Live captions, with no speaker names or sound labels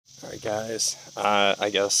Alright guys,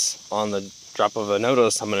 I guess on the drop of a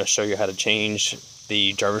notice I'm going to show you how to change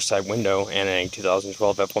the driver's side window in a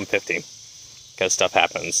 2012 F-150 because stuff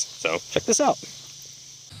happens. So check this out.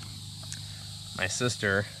 My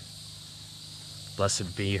sister,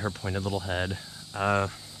 blessed be her pointed little head,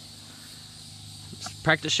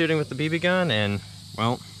 practice shooting with the BB gun and,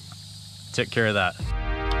 well, took care of that.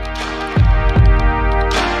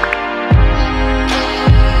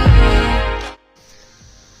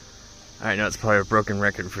 I know it's probably a broken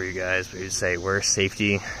record for you guys, but you'd say wear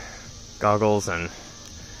safety goggles and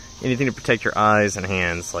anything to protect your eyes and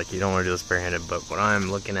hands. Like, you don't want to do this barehanded, but what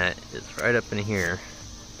I'm looking at is right up in here,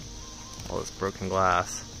 all this broken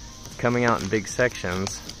glass. It's coming out in big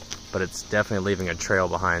sections, but it's definitely leaving a trail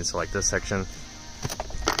behind. So like this section,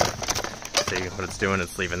 see what it's doing,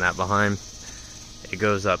 it's leaving that behind. It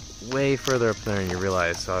goes up way further up there than you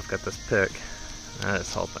realize, so I've got this pick, that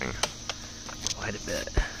is helping quite a bit.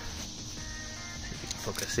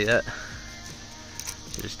 Focus, see that?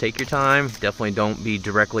 So just take your time. Definitely don't be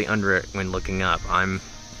directly under it when looking up. I'm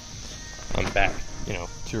back,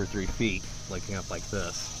 2 or 3 feet looking up like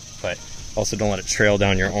this. But also don't let it trail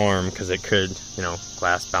down your arm because it could,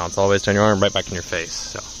 glass bounce all the way down your arm right back in your face.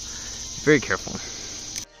 So be very careful.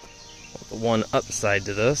 The one upside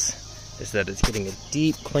to this is that it's getting a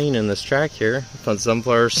deep clean in this track here. Found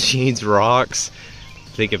sunflower seeds, rocks, I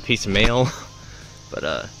think a piece of mail. But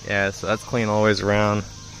yeah, so that's clean all the ways around.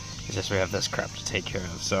 It's just we have this crap to take care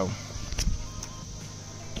of, so.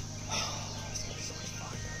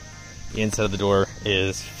 The inside of the door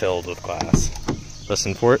is filled with glass.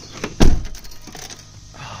 Listen for it.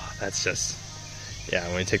 Oh, that's just, yeah,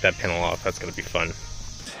 when you take that panel off, that's gonna be fun.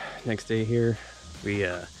 Next day here, we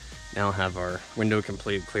now have our window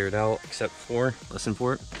completely cleared out, except for, listen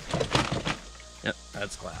for it. Yep,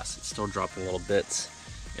 that's glass. It's still dropping little bits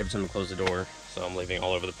every time I close the door. So I'm leaving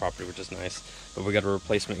all over the property, which is nice. But we got a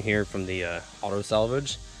replacement here from the auto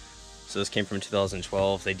salvage. So this came from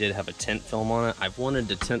 2012. They did have a tint film on it. I've wanted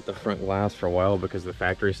to tint the front glass for a while because of the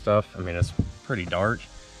factory stuff. I mean, it's pretty dark.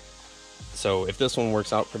 So if this one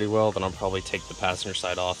works out pretty well, then I'll probably take the passenger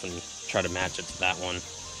side off and try to match it to that one.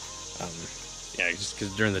 Yeah, just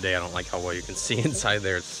because during the day I don't like how well you can see inside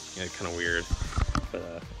there. It's kind of weird.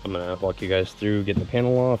 But I'm gonna walk you guys through getting the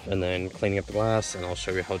panel off and then cleaning up the glass, and I'll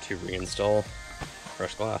show you how to reinstall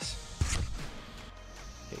fresh glass.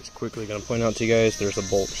 Okay, just quickly gonna point out to you guys, there's a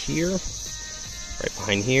bolt here, right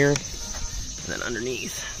behind here, and then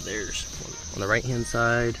underneath there's one on the right hand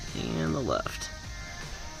side and the left.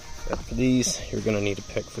 After these, you're gonna need a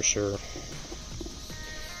pick for sure.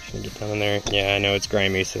 Just gonna get down in there. Yeah, I know it's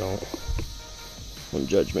grimy, so don't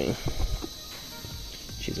judge me.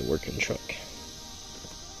 She's a working truck.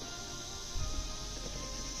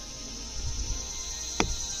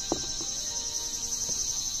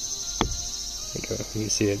 You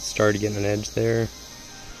see it started getting an edge there.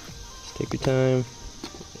 Just take your time.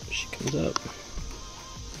 There she comes up.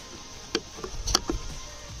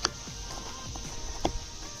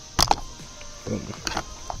 Boom.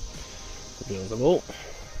 Reveals the bolt.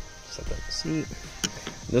 Set that in the seat.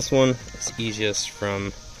 This one is easiest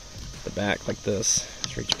from the back like this.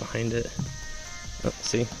 Just reach behind it. Oh,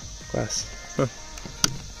 see? Glass. Huh.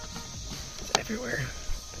 It's everywhere.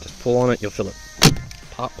 Just pull on it, you'll feel it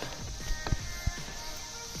pop.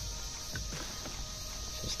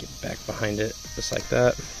 Get back behind it, just like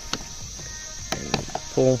that, and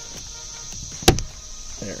pull.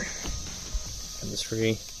 There, comes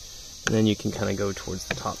free, and then you can kind of go towards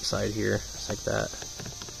the top side here, just like that.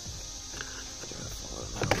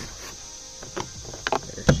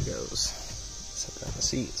 There she goes. Set that in the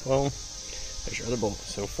seat as well. There's your other bolt.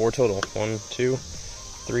 So 4 total. 1, 2,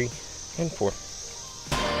 3, and 4.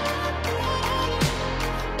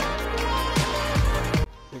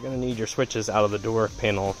 You're going to need your switches out of the door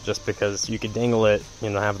panel just because you could dangle it,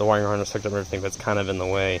 have the wiring harness hooked up and everything, but it's kind of in the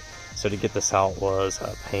way. So to get this out was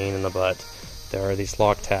a pain in the butt. There are these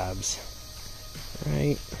lock tabs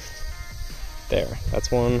right there. That's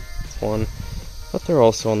one, but they're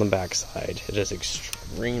also on the back side. It is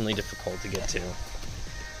extremely difficult to get to.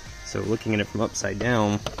 So looking at it from upside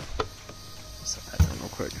down, set that down real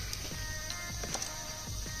quick.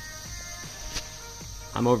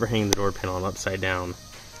 I'm overhanging the door panel, I'm upside down.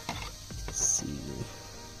 See.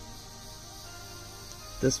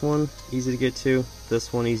 This one easy to get to,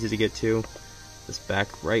 this one easy to get to, this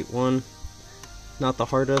back right one not the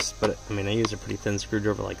hardest, but I use a pretty thin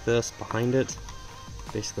screwdriver like this behind it,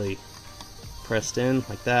 basically pressed in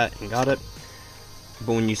like that and got it.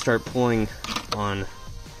 But when you start pulling on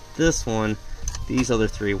this one, these other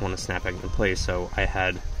 3 want to snap back into place, so I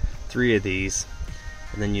had 3 of these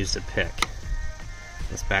and then used a pick.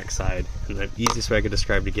 this back side. And the easiest way I could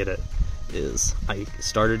describe to get it is I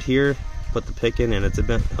started here, put the pick in, and it's a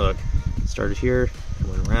bent hook. Started here,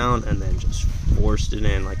 went around, and then just forced it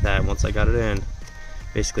in like that. Once I got it in,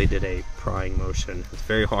 basically did a prying motion. It's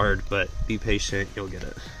very hard, but be patient, you'll get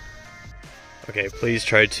it. Okay, please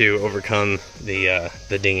try to overcome the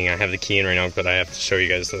dinging. I have the key in right now, but I have to show you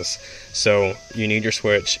guys this. So you need your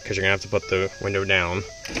switch because you're gonna have to put the window down.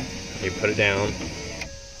 You put it down.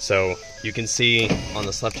 So you can see on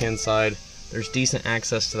this left-hand side, there's decent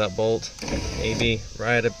access to that bolt. Maybe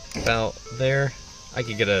right about there. I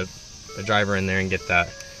could get a driver in there and get that.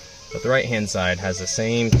 But the right-hand side has the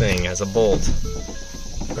same thing as a bolt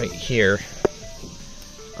right here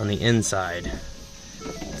on the inside.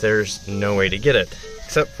 There's no way to get it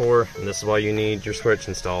except for, and this is why you need your switch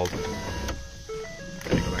installed.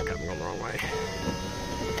 Gotta go back up, I'm going the wrong way.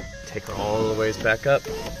 Take her all the ways back up.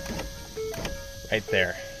 Right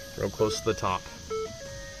there, real close to the top.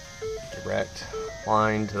 Direct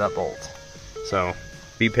line to that bolt. So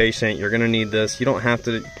be patient, you're gonna need this. You don't have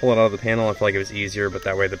to pull it out of the panel. I feel like it was easier, but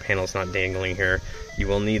that way the panel's not dangling here. You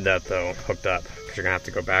will need that though, hooked up, because you're gonna have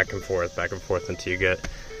to go back and forth until you get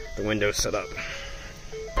the window set up.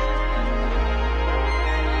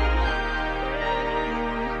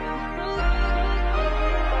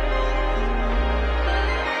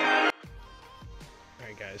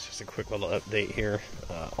 Guys, just a quick little update here.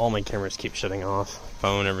 All my cameras keep shutting off,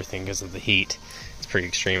 phone, everything, because of the heat. It's pretty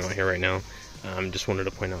extreme out here right now. Just wanted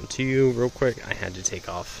to point out to you real quick, I had to take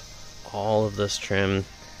off all of this trim,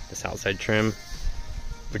 this outside trim,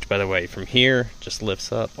 which by the way, from here, just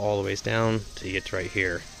lifts up all the ways down till you get to right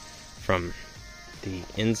here. From the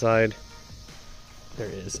inside, there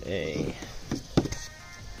is this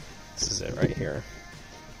is it right here.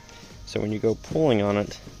 So when you go pulling on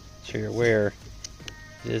it, so you're aware,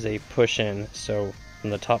 it is a push in, so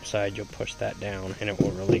from the top side you'll push that down and it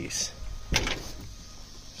will release.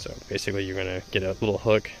 So basically you're going to get a little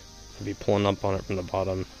hook, you'll be pulling up on it from the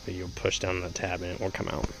bottom, but you'll push down the tab and it will come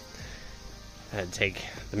out. I had to take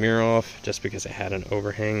the mirror off just because it had an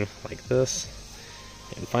overhang like this.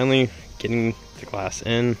 And finally, getting the glass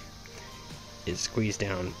in is squeezed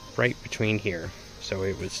down right between here. So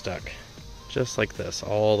it was stuck just like this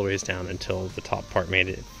all the ways down until the top part made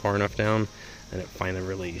it far enough down and it finally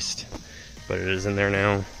released. But it is in there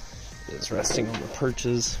now. It's resting on the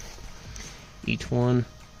perches, each one.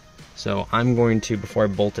 So I'm going to, before I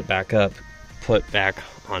bolt it back up, put back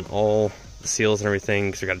on all the seals and everything,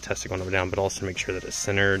 because we got to test it going up and down, but also make sure that it's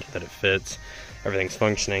centered, that it fits, everything's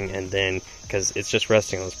functioning, and then, because it's just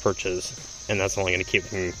resting on those perches, and that's only going to keep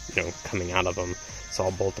them, coming out of them. So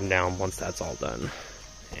I'll bolt them down once that's all done.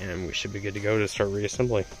 And we should be good to go to start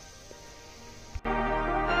reassembly.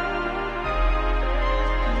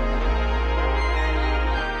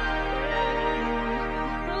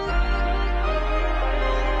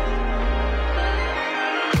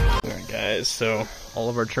 So all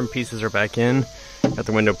of our trim pieces are back in. Got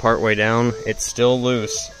the window part way down. It's still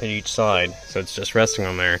loose at each side, so it's just resting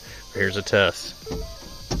on there. But here's a test.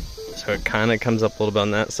 So it kind of comes up a little bit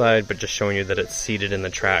on that side, but just showing you that it's seated in the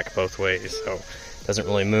track both ways. So it doesn't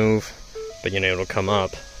really move, but it'll come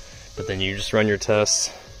up. But then you just run your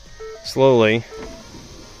tests slowly,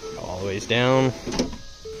 all the ways down.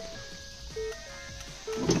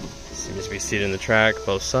 Seems to be seated in the track,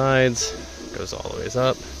 both sides. Goes all the ways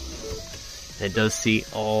up. It does seat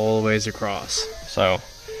all the ways across. So,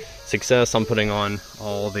 success. I'm putting on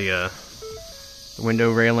all the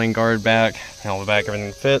window railing, guard back, all the back,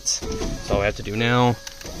 everything fits. So all we have to do now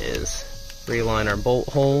is realign our bolt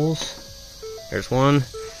holes. There's one.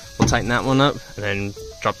 We'll tighten that one up, and then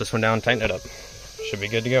drop this one down, tighten it up. Should be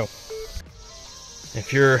good to go.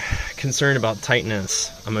 If you're concerned about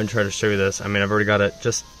tightness, I'm going to try to show you this. I mean, I've already got it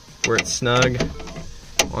just where it's snug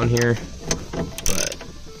on here, but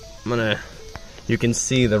I'm going to... You can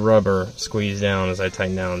see the rubber squeeze down as I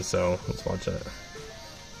tighten down, so let's watch it.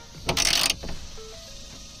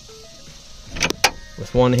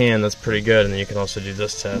 With one hand, that's pretty good, and then you can also do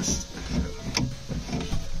this test.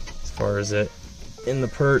 As far as it in the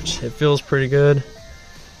perch, it feels pretty good.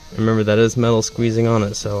 Remember, that is metal squeezing on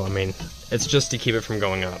it, so I mean, it's just to keep it from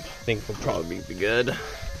going up. I think we'll probably be good.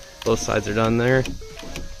 Both sides are done there.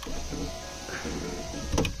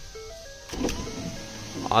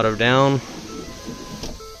 Auto down.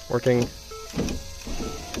 Working.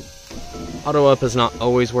 Auto up is not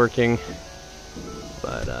always working,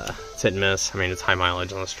 but it's hit and miss. I mean, it's high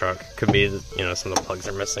mileage on this truck. Could be that, some of the plugs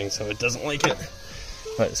are missing, so it doesn't like it.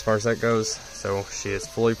 But as far as that goes, so she is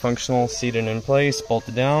fully functional, seated in place,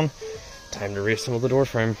 bolted down. Time to reassemble the door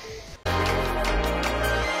frame.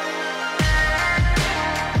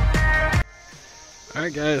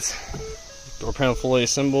 Alright guys, door panel fully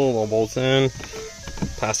assembled, all bolts in,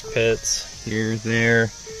 plastic pits, here, there.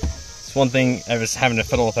 It's one thing I was having to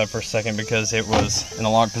fiddle with that for a second because it was in a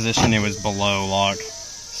lock position, it was below lock,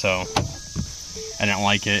 so I didn't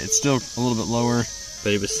like it. It's still a little bit lower,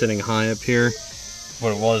 but it was sitting high up here.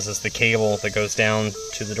 What it was is the cable that goes down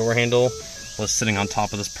to the door handle was sitting on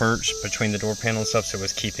top of this perch between the door panel and stuff, so it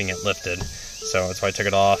was keeping it lifted. So that's why I took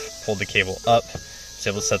it off, pulled the cable up, was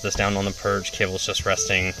able to set this down on the perch. Cable's just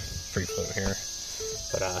resting free float here.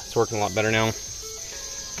 But it's working a lot better now.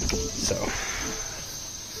 So,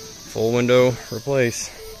 full window replace.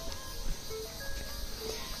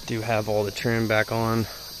 Do have all the trim back on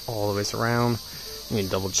all the way around. You can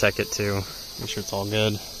double check it too, make sure it's all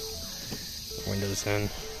good. Windows in.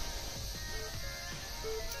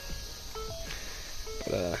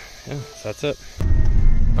 But yeah, so that's it.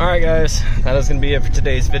 Alright guys, that is going to be it for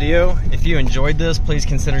today's video. If you enjoyed this, please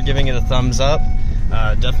consider giving it a thumbs up.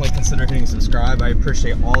 Definitely consider hitting subscribe. I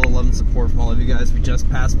appreciate all the love and support from all of you guys. We just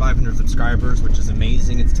passed 500 subscribers, which is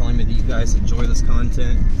amazing. It's telling me that you guys enjoy this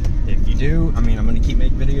content. If you do, I mean, I'm going to keep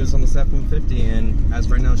making videos on this F-150, and as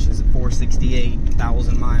of right now, she's at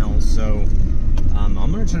 468,000 miles, so I'm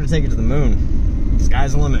going to try to take it to the moon.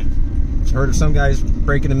 Sky's the limit. I've heard of some guys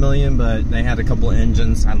breaking 1 million, but they had a couple of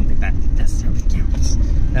engines. I don't think that necessarily counts.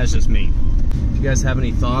 That's just me. If you guys have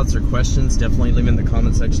any thoughts or questions, definitely leave them in the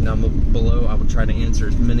comment section down below. I will try to answer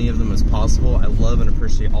as many of them as possible. I love and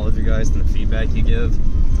appreciate all of you guys and the feedback you give.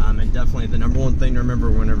 And definitely the #1 thing to remember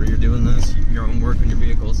whenever you're doing this, your own work on your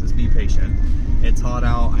vehicles, is be patient. It's hot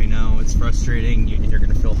out, I know, it's frustrating, and you're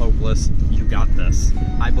going to feel hopeless. You got this.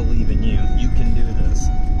 I believe in you. You can do this.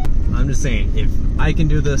 I'm just saying, if I can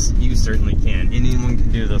do this, you certainly can. Anyone can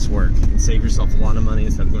do this work and save yourself a lot of money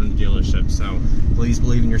instead of going to the dealership. So please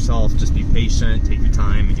believe in yourself, just be patient, take your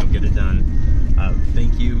time, and you'll get it done.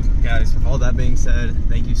 Thank you guys. With all that being said,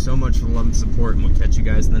 thank you so much for the love and support, and we'll catch you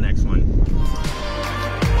guys in the next one.